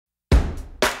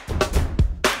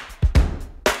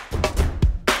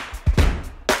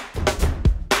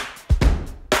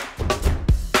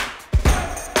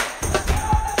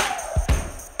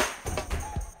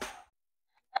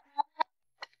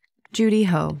Judy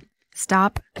Ho.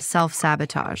 Stop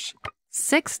Self-Sabotage.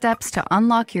 6 steps to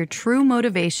unlock your true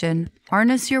motivation,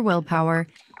 harness your willpower,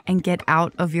 and get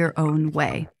out of your own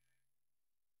way.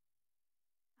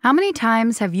 How many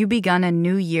times have you begun a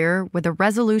new year with a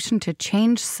resolution to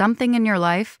change something in your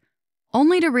life,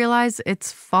 only to realize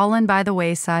it's fallen by the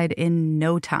wayside in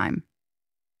no time?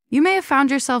 You may have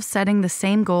found yourself setting the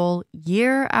same goal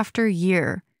year after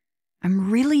year.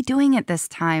 I'm really doing it this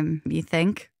time, you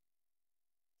think.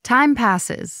 Time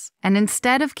passes, and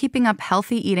instead of keeping up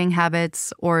healthy eating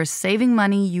habits or saving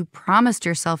money you promised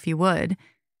yourself you would,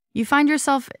 you find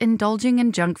yourself indulging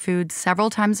in junk food several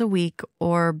times a week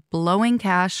or blowing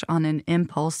cash on an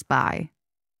impulse buy.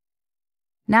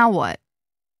 Now what?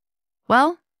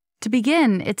 Well, to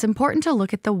begin, it's important to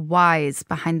look at the whys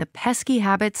behind the pesky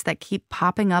habits that keep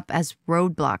popping up as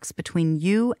roadblocks between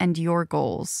you and your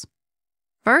goals.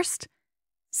 First,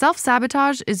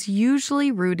 self-sabotage is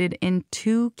usually rooted in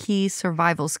 2 key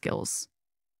survival skills: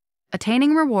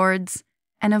 attaining rewards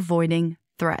and avoiding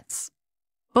threats.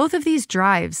 Both of these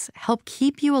drives help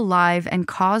keep you alive and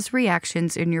cause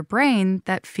reactions in your brain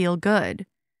that feel good.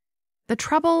 The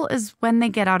trouble is when they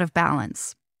get out of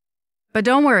balance. But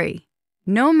don't worry,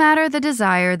 no matter the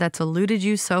desire that's eluded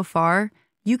you so far,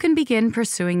 you can begin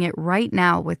pursuing it right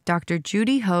now with Dr.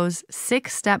 Judy Ho's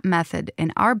 6-step method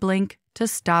in our Blink to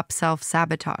stop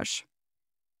self-sabotage.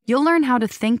 You'll learn how to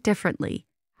think differently,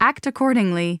 act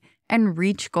accordingly, and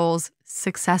reach goals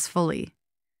successfully.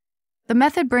 The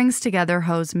method brings together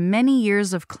Ho's many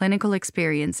years of clinical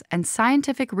experience and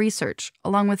scientific research,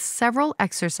 along with several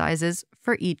exercises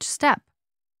for each step.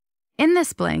 In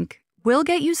this Blink, we'll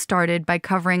get you started by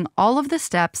covering all of the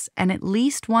steps and at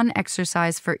least one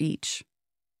exercise for each.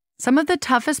 Some of the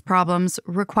toughest problems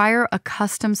require a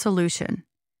custom solution,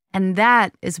 and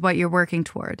that is what you're working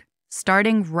toward,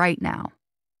 starting right now.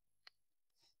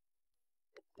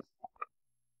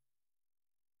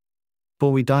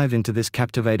 Before we dive into this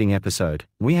captivating episode,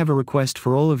 we have a request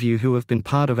for all of you who have been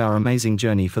part of our amazing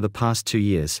journey for the past 2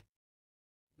 years.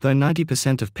 Though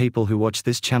 90% of people who watch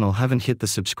this channel haven't hit the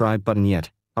subscribe button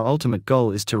yet, our ultimate goal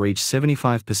is to reach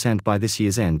 75% by this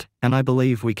year's end, and I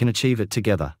believe we can achieve it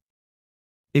together.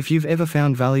 If you've ever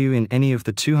found value in any of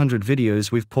the 200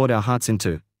 videos we've poured our hearts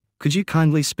into, could you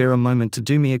kindly spare a moment to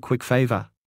do me a quick favor?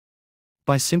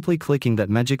 By simply clicking that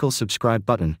magical subscribe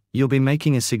button, you'll be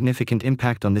making a significant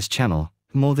impact on this channel,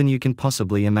 more than you can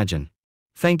possibly imagine.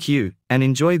 Thank you, and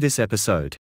enjoy this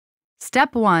episode.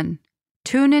 Step 1.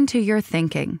 Tune into your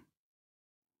thinking.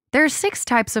 There are 6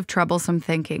 types of troublesome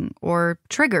thinking, or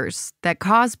triggers, that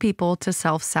cause people to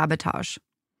self-sabotage.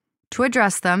 To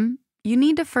address them, you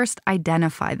need to first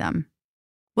identify them.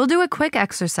 We'll do a quick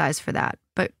exercise for that,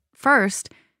 but first,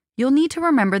 you'll need to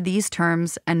remember these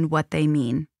terms and what they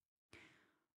mean.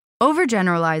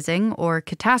 Overgeneralizing, or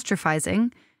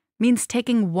catastrophizing, means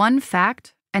taking one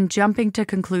fact and jumping to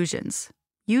conclusions,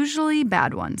 usually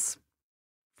bad ones.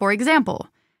 For example,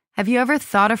 have you ever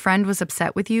thought a friend was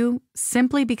upset with you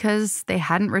simply because they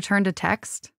hadn't returned a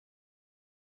text?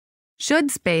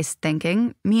 Shoulds-based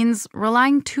thinking means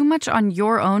relying too much on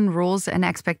your own rules and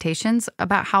expectations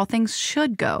about how things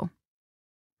should go.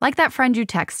 Like that friend you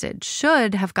texted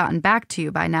should have gotten back to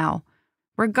you by now,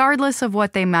 regardless of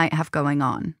what they might have going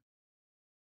on.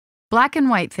 Black and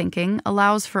white thinking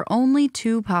allows for only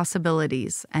 2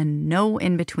 possibilities and no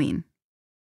in-between.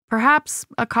 Perhaps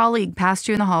a colleague passed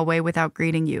you in the hallway without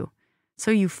greeting you,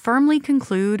 so you firmly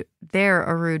conclude they're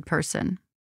a rude person.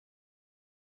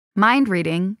 Mind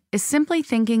reading is simply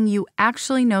thinking you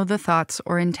actually know the thoughts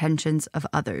or intentions of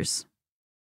others.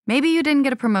 Maybe you didn't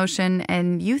get a promotion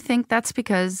and you think that's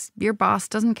because your boss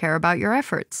doesn't care about your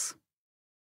efforts.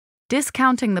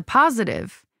 Discounting the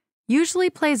positive usually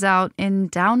plays out in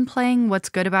downplaying what's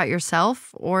good about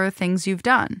yourself or things you've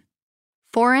done.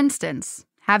 For instance,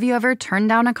 have you ever turned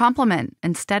down a compliment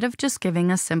instead of just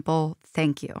giving a simple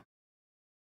thank you?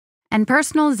 And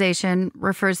personalization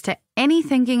refers to any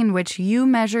thinking in which you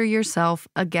measure yourself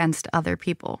against other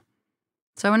people.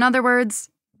 So in other words,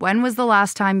 when was the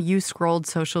last time you scrolled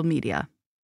social media?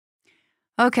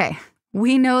 Okay,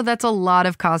 we know that's a lot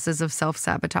of causes of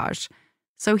self-sabotage.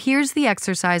 So here's the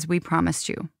exercise we promised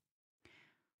you.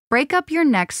 Break up your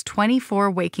next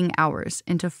 24 waking hours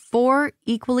into 4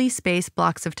 equally spaced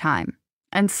blocks of time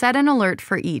and set an alert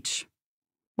for each.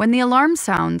 When the alarm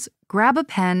sounds, grab a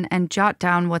pen and jot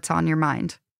down what's on your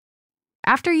mind.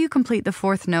 After you complete the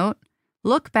 4th note,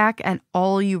 look back at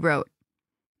all you wrote.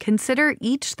 Consider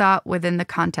each thought within the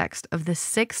context of the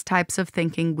 6 types of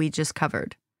thinking we just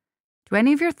covered. Do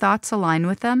any of your thoughts align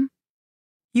with them?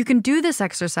 You can do this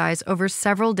exercise over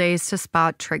several days to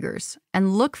spot triggers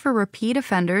and look for repeat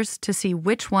offenders to see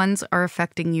which ones are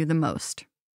affecting you the most.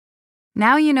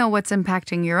 Now you know what's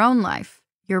impacting your own life.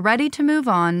 You're ready to move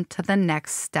on to the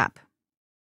next step.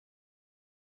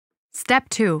 Step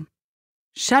 2.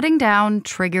 Shutting down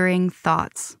triggering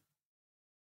thoughts.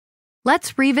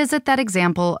 Let's revisit that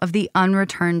example of the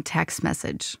unreturned text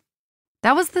message.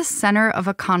 That was the center of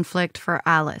a conflict for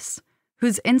Alice,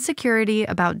 whose insecurity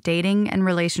about dating and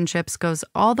relationships goes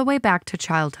all the way back to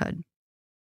childhood.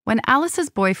 When Alice's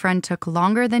boyfriend took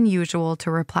longer than usual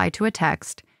to reply to a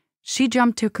text, she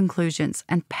jumped to conclusions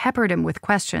and peppered him with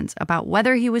questions about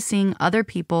whether he was seeing other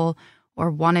people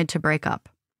or wanted to break up.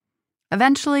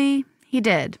 Eventually, he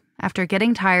did, after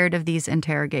getting tired of these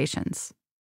interrogations.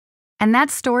 And that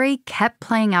story kept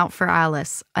playing out for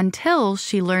Alice until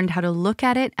she learned how to look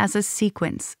at it as a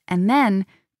sequence and then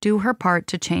do her part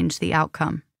to change the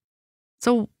outcome.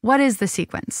 So what is the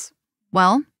sequence?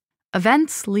 Well,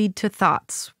 events lead to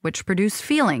thoughts, which produce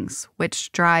feelings,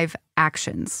 which drive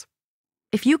actions.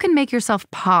 If you can make yourself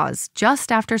pause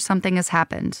just after something has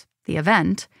happened, the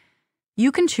event,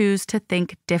 you can choose to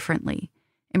think differently,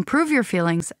 improve your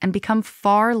feelings, and become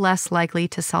far less likely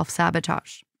to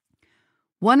self-sabotage.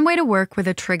 One way to work with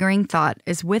a triggering thought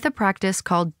is with a practice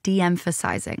called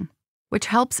de-emphasizing, which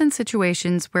helps in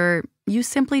situations where you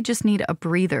simply just need a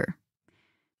breather.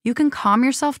 You can calm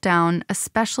yourself down,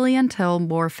 especially until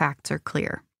more facts are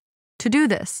clear. To do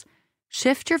this,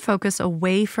 shift your focus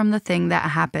away from the thing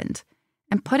that happened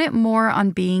and put it more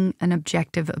on being an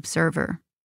objective observer.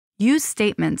 Use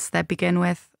statements that begin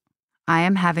with, "I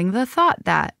am having the thought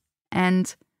that,"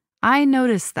 and "I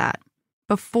noticed that,"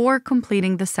 before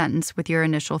completing the sentence with your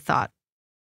initial thought.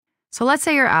 So let's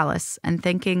say you're Alice and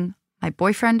thinking, "My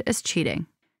boyfriend is cheating."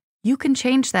 You can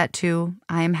change that to,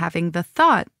 "I am having the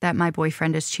thought that my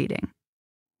boyfriend is cheating."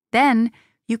 Then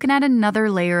you can add another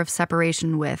layer of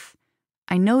separation with,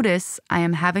 "I notice I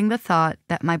am having the thought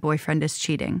that my boyfriend is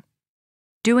cheating."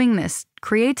 Doing this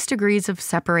creates degrees of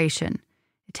separation.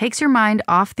 It takes your mind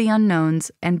off the unknowns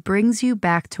and brings you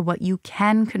back to what you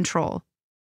can control,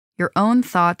 your own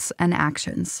thoughts and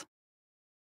actions.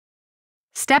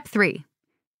 Step 3.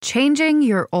 Changing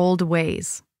your old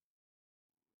ways.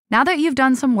 Now that you've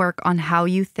done some work on how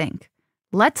you think,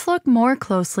 let's look more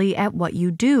closely at what you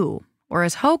do, or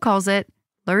as Ho calls it,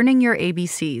 learning your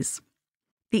ABCs.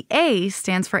 The A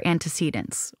stands for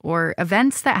antecedents, or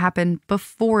events that happen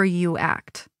before you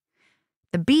act.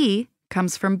 The B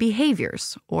comes from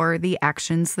behaviors, or the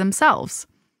actions themselves.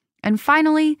 And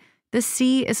finally, the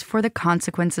C is for the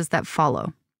consequences that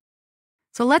follow.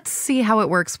 So let's see how it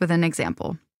works with an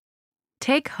example.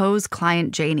 Take Ho's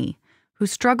client Janie, who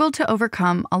struggled to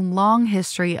overcome a long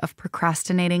history of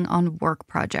procrastinating on work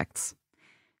projects.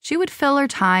 She would fill her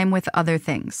time with other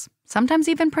things, sometimes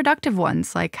even productive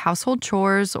ones like household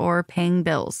chores or paying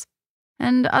bills,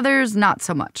 and others not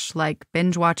so much, like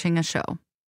binge watching a show.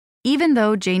 Even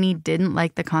though Janie didn't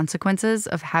like the consequences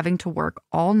of having to work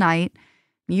all night,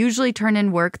 usually turn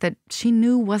in work that she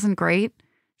knew wasn't great,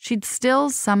 she'd still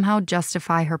somehow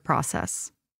justify her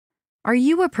process. Are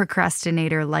you a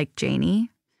procrastinator like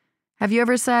Janie? Have you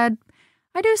ever said,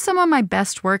 "I do some of my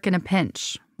best work in a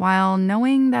pinch," while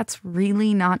knowing that's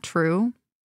really not true?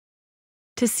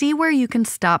 To see where you can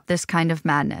stop this kind of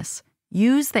madness,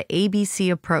 use the ABC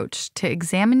approach to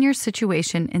examine your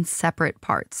situation in separate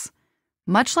parts,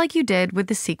 much like you did with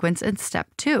the sequence in step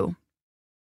 2.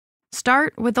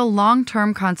 Start with the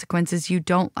long-term consequences you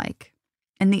don't like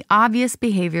and the obvious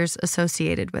behaviors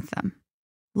associated with them.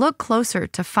 Look closer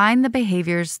to find the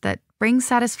behaviors that bring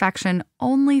satisfaction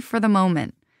only for the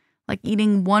moment, like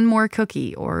eating one more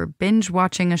cookie or binge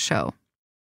watching a show.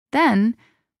 Then,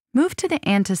 move to the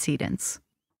antecedents.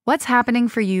 What's happening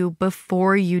for you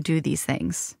before you do these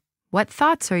things? What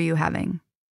thoughts are you having?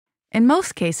 In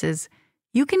most cases,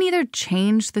 you can either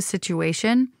change the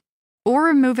situation or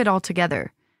remove it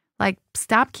altogether, like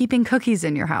stop keeping cookies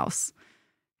in your house.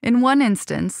 In one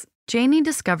instance, Janie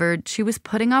discovered she was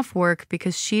putting off work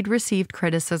because she'd received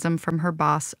criticism from her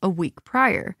boss a week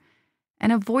prior,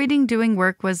 and avoiding doing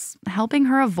work was helping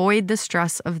her avoid the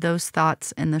stress of those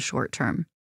thoughts in the short term.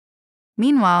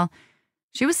 Meanwhile,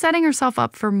 she was setting herself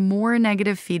up for more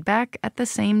negative feedback at the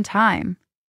same time.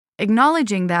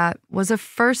 Acknowledging that was a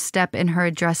first step in her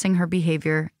addressing her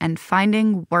behavior and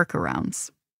finding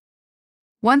workarounds.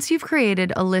 Once you've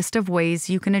created a list of ways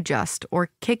you can adjust or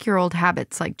kick your old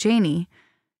habits like Janie,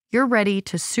 you're ready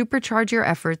to supercharge your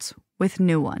efforts with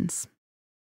new ones.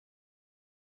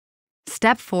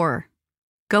 Step 4.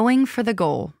 Going for the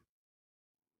goal.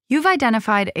 You've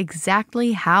identified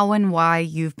exactly how and why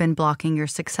you've been blocking your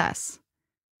success.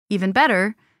 Even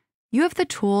better, You have the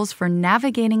tools for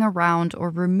navigating around or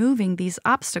removing these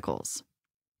obstacles.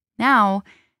 Now,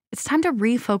 it's time to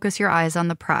refocus your eyes on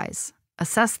the prize,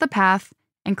 assess the path,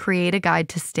 and create a guide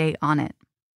to stay on it.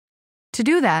 To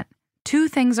do that, two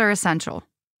things are essential: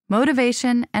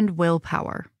 motivation and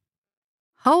willpower.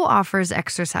 Ho offers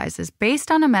exercises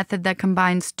based on a method that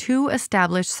combines two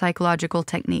established psychological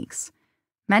techniques: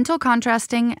 mental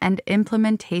contrasting and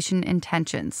implementation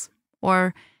intentions,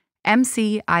 or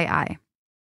MCII.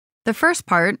 The first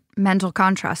part, mental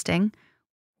contrasting,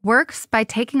 works by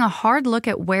taking a hard look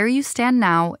at where you stand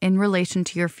now in relation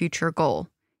to your future goal,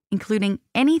 including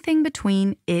anything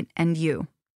between it and you.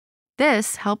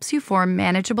 This helps you form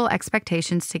manageable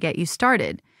expectations to get you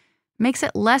started, makes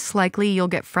it less likely you'll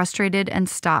get frustrated and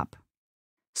stop.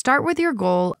 Start with your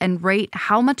goal and rate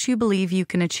how much you believe you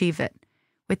can achieve it,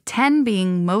 with 10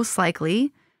 being most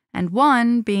likely and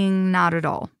 1 being not at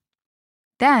all.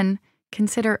 Then,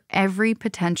 consider every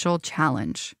potential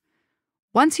challenge.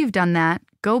 Once you've done that,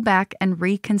 go back and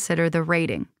reconsider the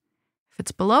rating. If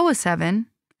it's below a 7,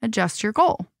 adjust your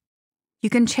goal. You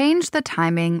can change the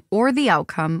timing or the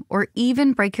outcome, or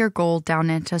even break your goal down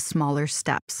into smaller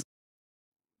steps.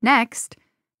 Next,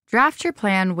 draft your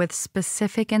plan with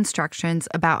specific instructions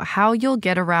about how you'll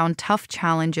get around tough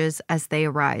challenges as they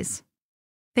arise.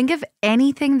 Think of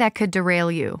anything that could derail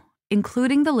you,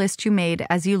 including the list you made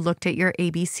as you looked at your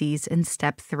ABCs in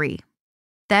Step 3.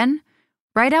 Then,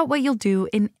 write out what you'll do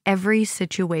in every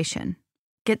situation.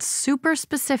 Get super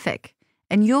specific,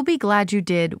 and you'll be glad you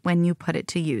did when you put it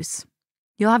to use.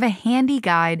 You'll have a handy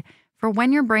guide for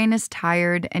when your brain is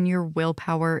tired and your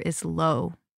willpower is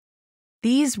low.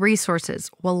 These resources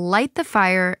will light the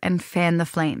fire and fan the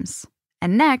flames.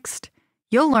 And next,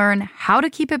 you'll learn how to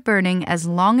keep it burning as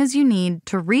long as you need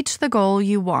to reach the goal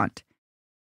you want.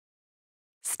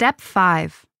 Step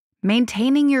 5,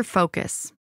 maintaining your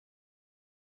focus.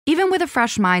 Even with a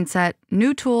fresh mindset,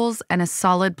 new tools, and a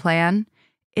solid plan,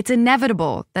 it's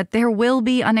inevitable that there will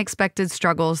be unexpected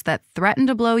struggles that threaten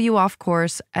to blow you off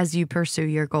course as you pursue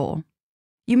your goal.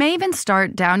 You may even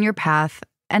start down your path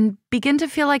and begin to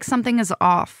feel like something is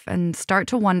off and start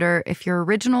to wonder if your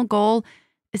original goal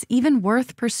is even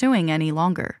worth pursuing any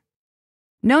longer.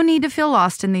 No need to feel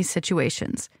lost in these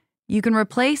situations. You can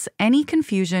replace any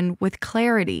confusion with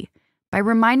clarity by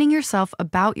reminding yourself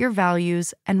about your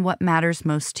values and what matters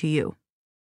most to you.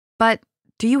 But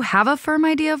do you have a firm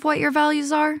idea of what your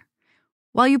values are?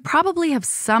 While you probably have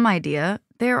some idea,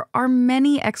 there are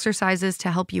many exercises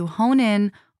to help you hone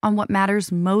in on what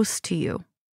matters most to you.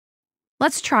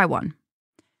 Let's try one.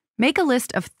 Make a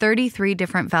list of 33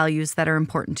 different values that are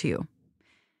important to you.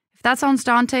 If that sounds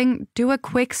daunting, do a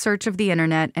quick search of the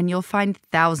internet and you'll find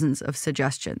thousands of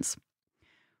suggestions.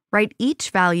 Write each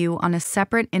value on a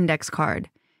separate index card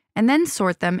and then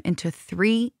sort them into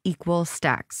 3 equal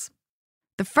stacks.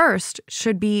 The first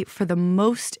should be for the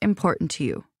most important to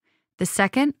you, the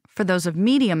second for those of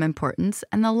medium importance,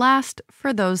 and the last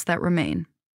for those that remain.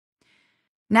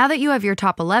 Now that you have your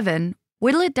top 11,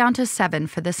 whittle it down to 7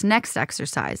 for this next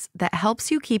exercise that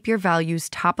helps you keep your values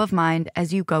top of mind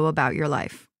as you go about your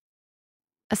life.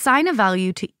 Assign a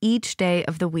value to each day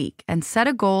of the week and set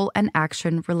a goal and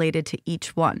action related to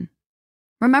each one.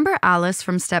 Remember Alice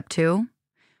from Step 2?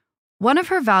 One of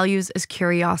her values is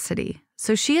curiosity,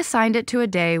 so she assigned it to a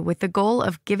day with the goal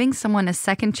of giving someone a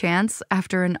second chance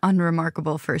after an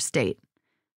unremarkable first date.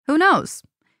 Who knows?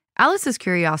 Alice's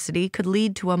curiosity could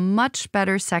lead to a much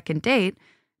better second date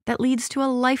that leads to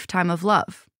a lifetime of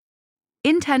love.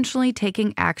 Intentionally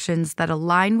taking actions that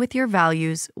align with your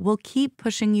values will keep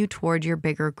pushing you toward your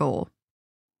bigger goal.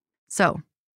 So,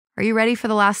 are you ready for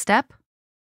the last step?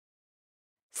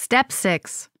 Step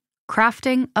 6,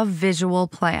 crafting a visual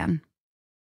plan.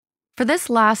 For this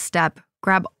last step,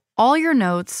 grab all your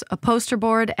notes, a poster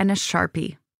board, and a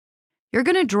Sharpie. You're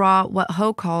going to draw what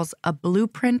Ho calls a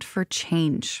blueprint for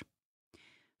change.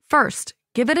 First,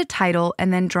 give it a title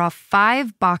and then draw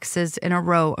 5 boxes in a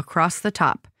row across the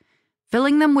top,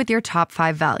 filling them with your top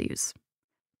 5 values.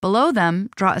 Below them,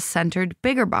 draw a centered,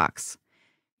 bigger box.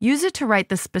 Use it to write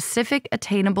the specific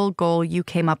attainable goal you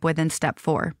came up with in Step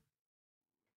 4.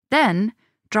 Then,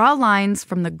 draw lines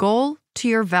from the goal to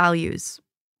your values.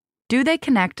 Do they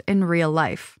connect in real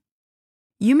life?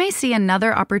 You may see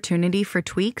another opportunity for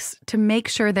tweaks to make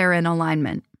sure they're in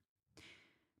alignment.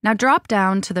 Now drop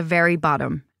down to the very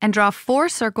bottom and draw 4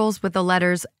 circles with the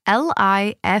letters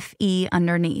LIFE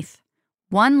underneath,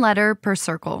 1 letter per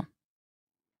circle.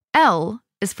 L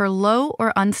is for low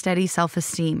or unsteady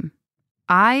self-esteem.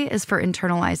 I is for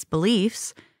internalized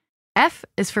beliefs. F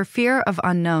is for fear of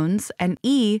unknowns, and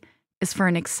E is for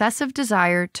an excessive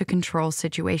desire to control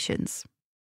situations.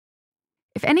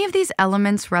 If any of these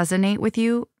elements resonate with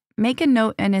you, make a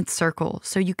note in its circle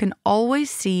so you can always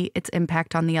see its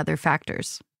impact on the other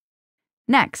factors.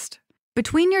 Next,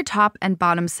 between your top and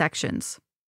bottom sections,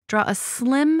 draw a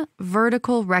slim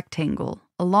vertical rectangle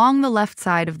along the left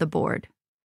side of the board.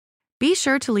 Be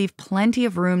sure to leave plenty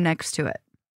of room next to it.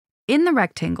 In the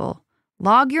rectangle,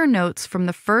 log your notes from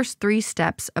the first 3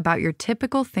 steps about your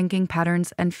typical thinking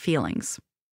patterns and feelings.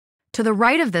 To the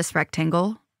right of this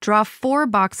rectangle, draw 4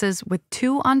 boxes with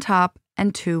 2 on top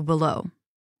and 2 below.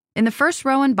 In the first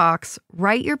row and box,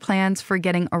 write your plans for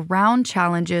getting around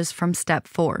challenges from step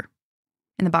 4.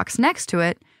 In the box next to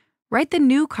it, write the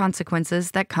new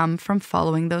consequences that come from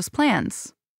following those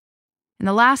plans. In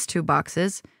the last 2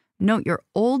 boxes, note your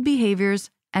old behaviors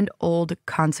and old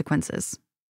consequences.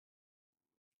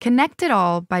 Connect it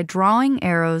all by drawing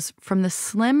arrows from the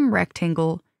slim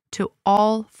rectangle to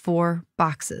all 4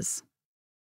 boxes.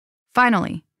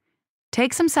 Finally,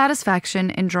 take some satisfaction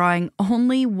in drawing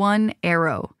only one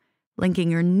arrow,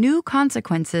 linking your new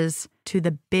consequences to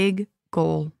the big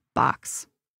goal box.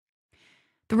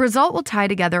 The result will tie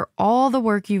together all the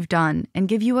work you've done and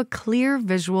give you a clear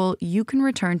visual you can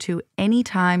return to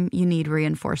anytime you need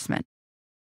reinforcement.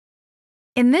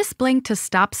 In this Blink to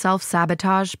Stop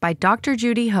Self-Sabotage by Dr.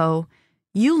 Judy Ho,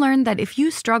 you learn that if you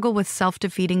struggle with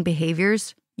self-defeating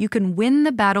behaviors, you can win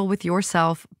the battle with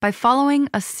yourself by following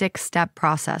a 6-step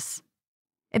process.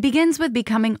 It begins with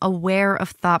becoming aware of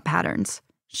thought patterns,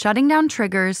 shutting down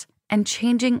triggers, and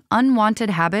changing unwanted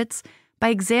habits by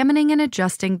examining and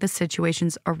adjusting the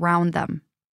situations around them.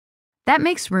 That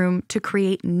makes room to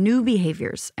create new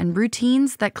behaviors and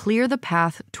routines that clear the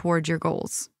path toward your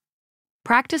goals.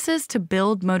 Practices to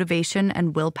build motivation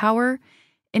and willpower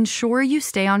ensure you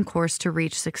stay on course to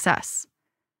reach success.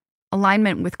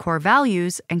 Alignment with core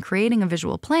values and creating a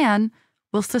visual plan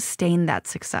will sustain that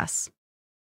success.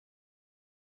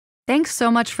 Thanks so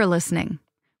much for listening.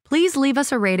 Please leave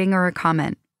us a rating or a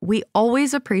comment. We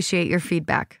always appreciate your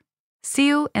feedback. See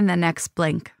you in the next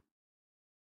Blink.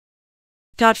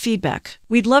 Got feedback?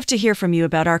 We'd love to hear from you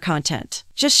about our content.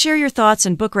 Just share your thoughts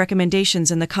and book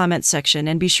recommendations in the comments section,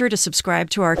 and be sure to subscribe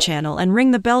to our channel and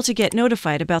ring the bell to get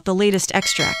notified about the latest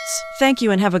extracts. Thank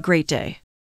you and have a great day.